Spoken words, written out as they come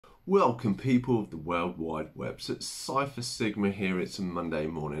Welcome people of the World Wide Web. So it's Cypher Sigma here, it's a Monday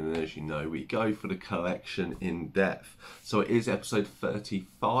morning, and as you know we go for the collection in depth. So it is episode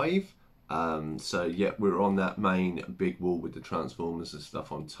 35, so yeah, we're on that main big wall with the Transformers and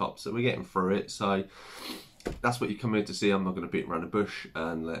stuff on top, so we're getting through it. So that's what you come here to see. I'm not going to beat around the bush,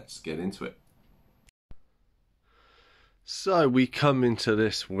 and let's get into it. So we come into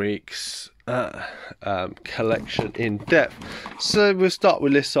this week's collection in depth. So we'll start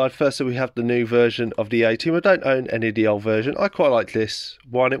with this side first. So we have the new version of the A-Team. I don't own any of the old version. I quite like this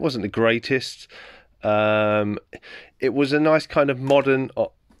one. It wasn't the greatest. It was a nice kind of modern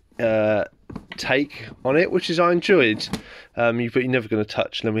take on it, which is I enjoyed. But you're never going to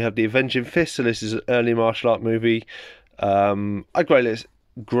touch. And then we have the Avenging Fist. So this is an early martial art movie. I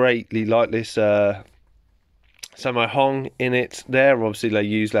greatly like this. Sammo Hung in it there. Obviously they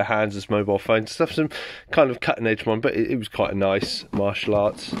use their hands as mobile phones stuff, some kind of cutting edge one, but it was quite a nice martial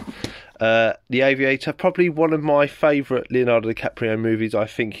arts. The Aviator, probably one of my favourite Leonardo DiCaprio movies. I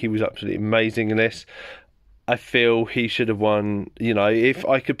think he was absolutely amazing in this. I feel he should have won, you know, if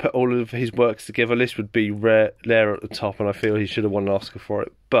I could put all of his works together, this would be there at the top, and I feel he should have won an Oscar for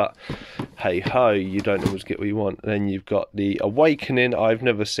it. But hey ho, you don't always get what you want. And then you've got The Awakening. I've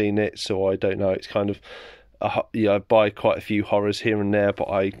never seen it, so I don't know. It's kind of I buy quite a few horrors here and there, but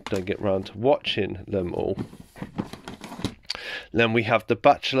I don't get round to watching them all. Then we have The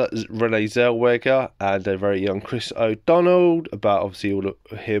Bachelor, Renee Zellweger and a very young Chris O'Donnell, about obviously all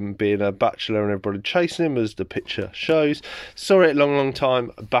of him being a bachelor and everybody chasing him, as the picture shows. Saw it a long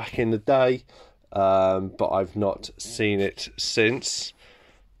time back in the day, but I've not seen it since.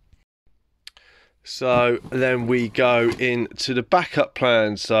 So then we go into the backup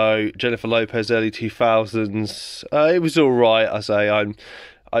plan. So Jennifer Lopez, early 2000s. It was all right.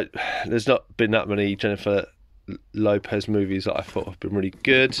 There's not been that many Jennifer Lopez movies that I thought have been really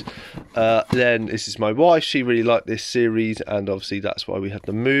good. Then This Is My Wife. She really liked this series, and obviously that's why we had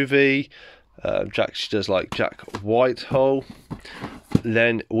the movie. She does like Jack Whitehall.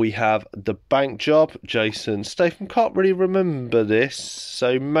 Then we have The Bank Job. Jason Statham. Can't really remember this,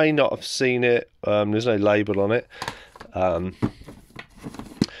 so may not have seen it. There's no label on it.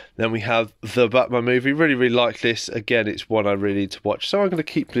 Then we have The Batman Movie. Really like this. Again, it's one I really need to watch, so I'm going to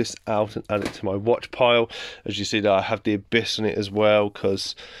keep this out and add it to my watch pile. As you see there, I have The Abyss on it as well,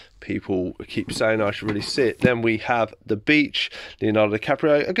 because people keep saying I should really see it. Then we have The Beach, Leonardo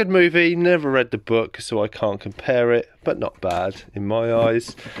DiCaprio. A good movie. Never read the book, so I can't compare it, but not bad in my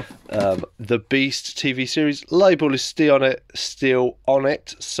eyes. The Beast TV series. Label is still on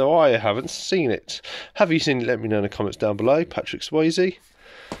it, so I haven't seen it. Have you seen it? Let me know in the comments down below. Patrick Swayze.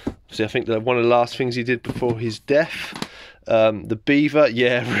 See, I think that one of the last things he did before his death. The Beaver,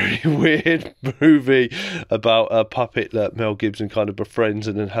 yeah, really weird movie about a puppet that Mel Gibson kind of befriends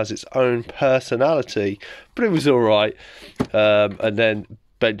and then has its own personality, but it was all right. And then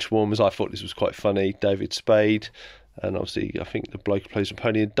Benchwarmers, I thought this was quite funny. David Spade, and obviously I think the bloke who plays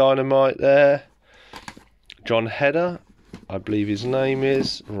Napoleon Dynamite there. John Heder, I believe his name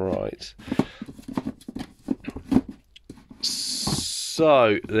is. Right.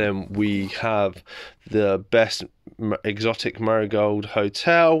 So then we have The Best Exotic Marigold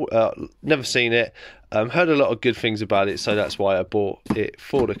Hotel. Never seen it. Heard a lot of good things about it, so that's why I bought it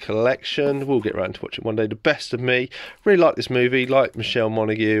for the collection. We'll get around to watch it one day. The Best of Me. Really like this movie. Like Michelle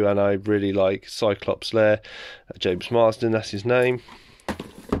Montague, and I really like Cyclops there. James Marsden, that's his name.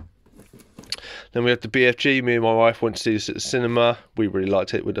 Then we have the BFG. Me and my wife went to see this at the cinema. We really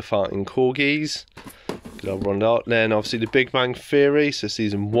liked it with the farting corgis. Good old run out. Then obviously The Big Bang Theory. So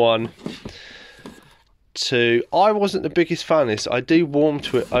season 1. 2. I wasn't the biggest fan of this. I do warm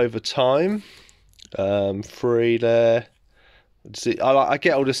to it over time. 3 there. I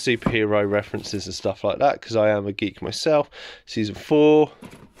get all the superhero references and stuff like that because I am a geek myself. Season 4.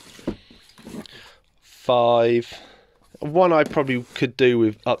 5. One I probably could do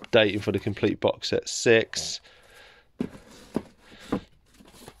with updating for the complete box set. 6.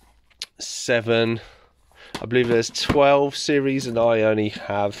 7. I believe there's 12 series, and I only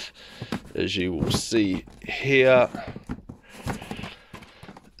have, as you will see here,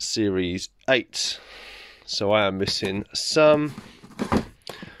 series 8. So I am missing some.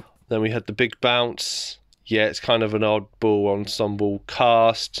 Then we had The Big Bounce. Yeah, it's kind of an oddball ensemble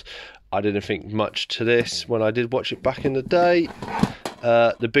cast. I didn't think much to this when I did watch it back in the day.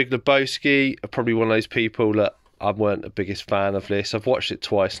 The Big Lebowski. Probably one of those people that I weren't the biggest fan of this. I've watched it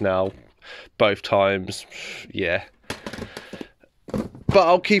twice now. Both times, yeah. But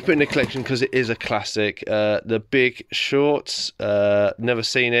I'll keep it in the collection because it is a classic. The Big Shorts, never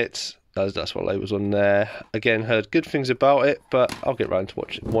seen it. That's what label's on there. Again, heard good things about it, but I'll get round to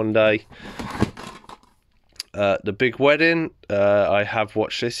watch it one day. The Big Wedding, I have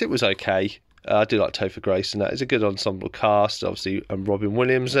watched this. It was okay. I do like Topher Grace, and that is a good ensemble cast. Obviously, Robin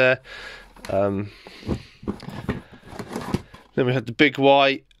Williams there. Then we had The Big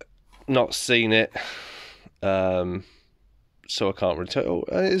White. Not seen it, so I can't really tell. Oh,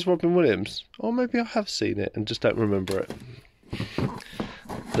 it is Robin Williams. Or maybe I have seen it and just don't remember it.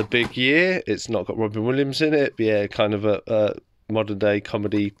 The Big Year. It's not got Robin Williams in it. But yeah, kind of a modern day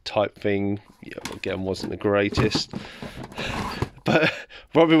comedy type thing. Yeah, again, wasn't the greatest. But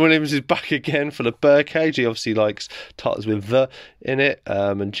Robin Williams is back again for The Birdcage. He obviously likes titles with "the" in it,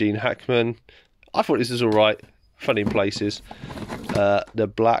 and Gene Hackman. I thought this was alright, funny in places.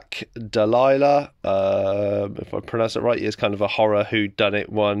 The Black Dahlia, if I pronounce it right, it's kind of a horror whodunit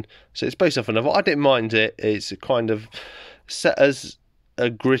one. So it's based off a novel. I didn't mind it. It's kind of set as a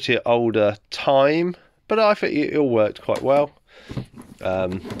grittier, older time, but I think it all worked quite well.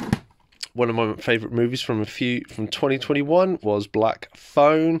 One of my favourite movies from 2021 was Black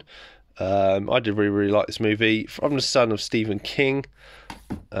Phone. I did really like this movie. From the son of Stephen King.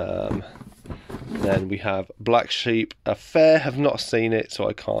 Then we have Black Sheep Affair. Have not seen it, so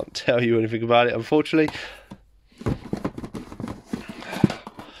I can't tell you anything about it, unfortunately.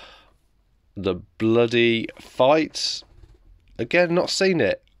 The Bloody Fight. Again, not seen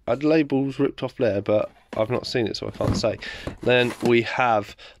it. I'd labels ripped off there, but I've not seen it, so I can't say. Then we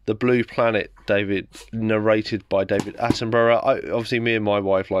have The Blue Planet, narrated by David Attenborough. Obviously, me and my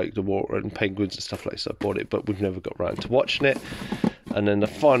wife like the water and penguins and stuff like that, so I bought it, but we've never got around to watching it. And then the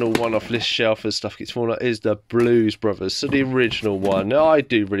final one off this shelf as stuff gets fallen out is The Blues Brothers. So the original one. Now, I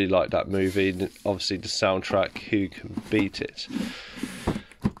do really like that movie. And obviously, the soundtrack, who can beat it?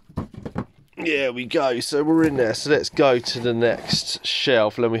 Yeah, we go. So we're in there. So let's go to the next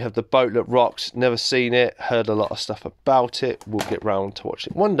shelf. Then we have The Boat That Rocked. Never seen it. Heard a lot of stuff about it. We'll get round to watch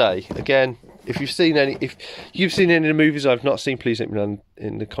it one day. Again, if you've seen any of the movies I've not seen, please let me know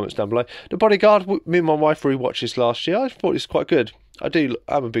in the comments down below. The Bodyguard. Me and my wife rewatched this last year. I thought it was quite good.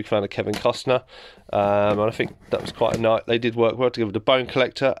 I'm a big fan of Kevin Costner, and I think that was quite a night. They did work well together. The Bone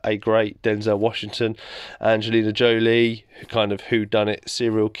Collector, a great Denzel Washington, Angelina Jolie, kind of whodunit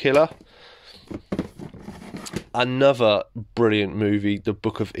serial killer. Another brilliant movie, The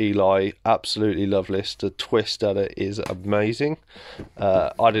Book of Eli. Absolutely love this. The twist at it is amazing.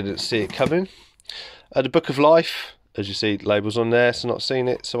 I didn't see it coming. The Book of Life, as you see, labels on there, so not seen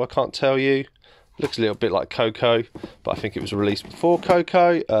it, so I can't tell you. Looks a little bit like Coco, but I think it was released before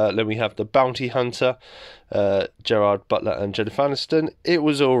Coco. Then we have The Bounty Hunter, Gerard Butler and Jennifer Aniston. It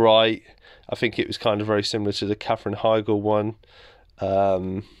was alright. I think it was kind of very similar to the Katherine Heigl one.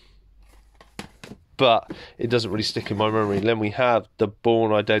 But it doesn't really stick in my memory. Then we have The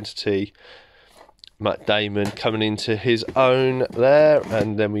Bourne Identity, Matt Damon coming into his own there.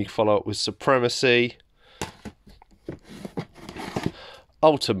 And then we follow up with Supremacy,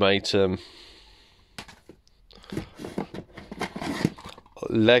 Ultimatum,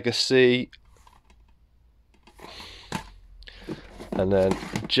 Legacy, and then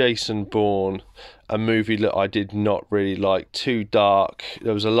Jason Bourne, a movie that I did not really like. Too dark.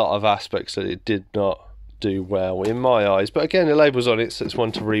 There was a lot of aspects that it did not do well in my eyes, but again, the label's on it, so it's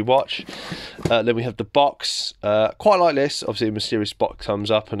one to rewatch. Then we have The Box. Quite like this. Obviously, a mysterious box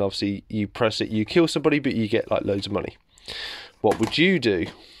comes up, and obviously you press it, you kill somebody, but you get like loads of money. What would you do?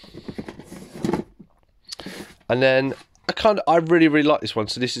 And then I really like this one.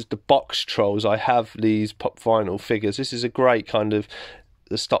 So this is The Box Trolls. I have these pop vinyl figures. This is a great kind of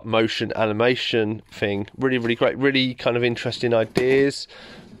the stop motion animation thing. Really great. Really kind of interesting ideas.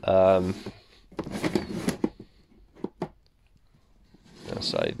 I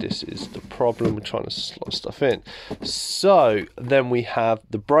say this is the problem. We're trying to slot stuff in. So then we have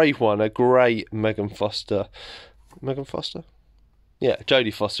The Brave One, a great Megan Foster. Yeah,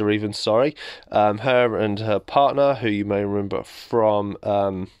 Jodie Foster even, sorry. Her and her partner, who you may remember from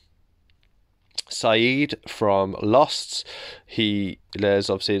Saeed from Lost. There's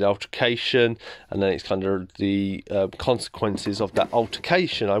obviously an altercation, and then it's kind of the consequences of that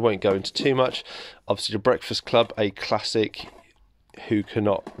altercation. I won't go into too much. Obviously, The Breakfast Club, a classic. Who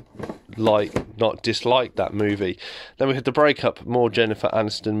cannot not dislike that movie? Then we had The Breakup, more Jennifer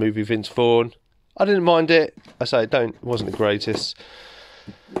Aniston movie, Vince Vaughn. I didn't mind it. It wasn't the greatest.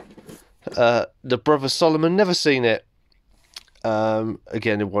 The Brother Solomon, never seen it.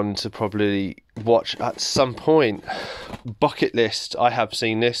 Again, one to probably watch at some point. Bucket List, I have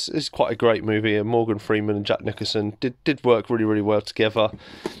seen this. It's quite a great movie. And Morgan Freeman and Jack Nicholson did work really well together.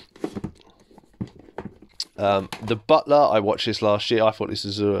 The Butler, I watched this last year. I thought this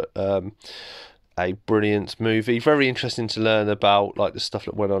was a brilliant movie. Very interesting to learn about like the stuff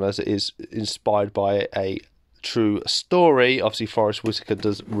that went on, as it is inspired by a true story. Obviously, Forest Whitaker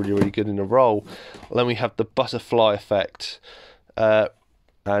does really good in the role. And then we have The Butterfly Effect,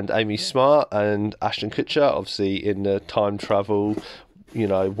 and Amy Smart and Ashton Kutcher, obviously in the time travel, you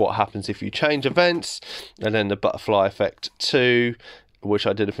know, what happens if you change events. And then The Butterfly Effect 2, which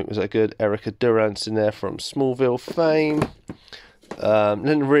I didn't think was that good. Erica Durance in there from Smallville fame.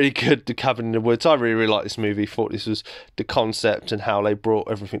 Then really good, The Cabin in the Woods. I really like this movie. Thought this was the concept and how they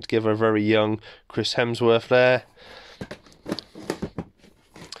brought everything together. Very young Chris Hemsworth there.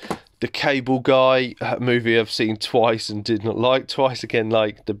 The Cable Guy, a movie I've seen twice and did not like twice. Again,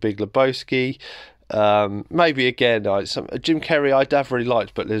 like The Big Lebowski. Maybe again, Jim Carrey I'd have really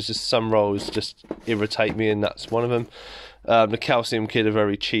liked, but there's just some roles just irritate me, and that's one of them. The Calcium Kid, a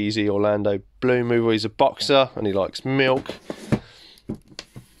very cheesy Orlando Bloom movie. He's a boxer and he likes milk.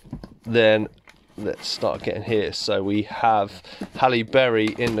 Then let's start getting here. So we have Halle Berry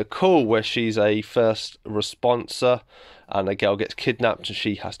in The Call, where she's a first responser and a girl gets kidnapped and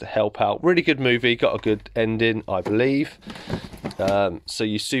she has to help out. Really good movie, got a good ending, I believe. So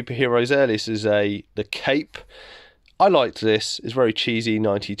you superheroes there, this is The Cape. I liked this. It's a very cheesy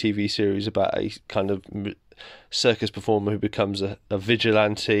 90 TV series about a kind of circus performer who becomes a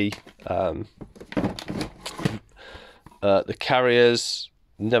vigilante. The Carriers,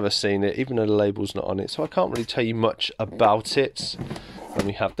 never seen it, even though the label's not on it, so I can't really tell you much about it. And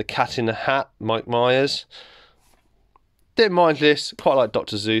we have The Cat in the Hat, Mike Myers. Didn't mind this, quite like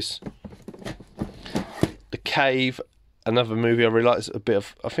Dr. Seuss. The Cave, another movie I really like. It's a bit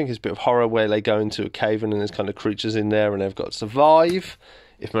of, I think it's a bit of horror, where they go into a cave and there's kind of creatures in there and they've got to survive,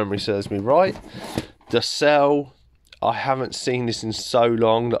 if memory serves me right. The Cell, I haven't seen this in so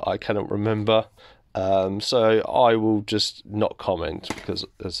long that I cannot remember. So I will just not comment because,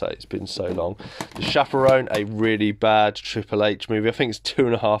 as I say, it's been so long. The Chaperone, a really bad Triple H movie. I think it's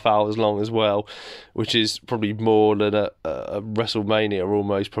 2.5 hours long as well, which is probably more than a WrestleMania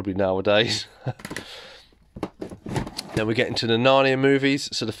almost, probably nowadays. Then we get into the Narnia movies.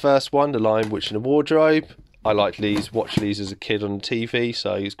 So the first one, The Lion, Witch and the Wardrobe. I liked these, watched these as a kid on the TV,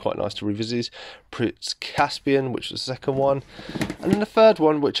 so it's quite nice to revisit. Prince Caspian, which was the second one. And then the third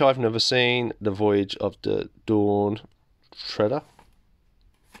one, which I've never seen, The Voyage of the Dawn Treader.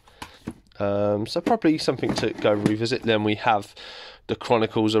 So probably something to go revisit. Then we have The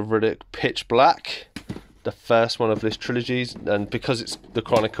Chronicles of Riddick, Pitch Black, the first one of this trilogy, and because it's The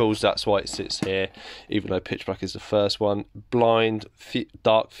Chronicles, that's why it sits here, even though Pitch Black is the first one.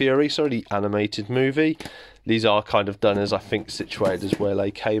 Dark Fury, the animated movie. These are kind of done as, I think, situated as where they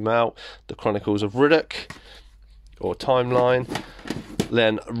came out. The Chronicles of Riddick, or Timeline.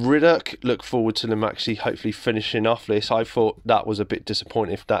 Then Riddick, look forward to them actually hopefully finishing off this. I thought that was a bit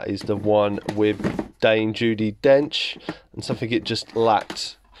disappointing if that is the one with Dame Judi Dench, and something it just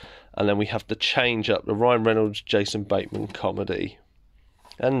lacked. And then we have The Change Up, the Ryan Reynolds, Jason Bateman comedy.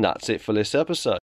 And that's it for this episode.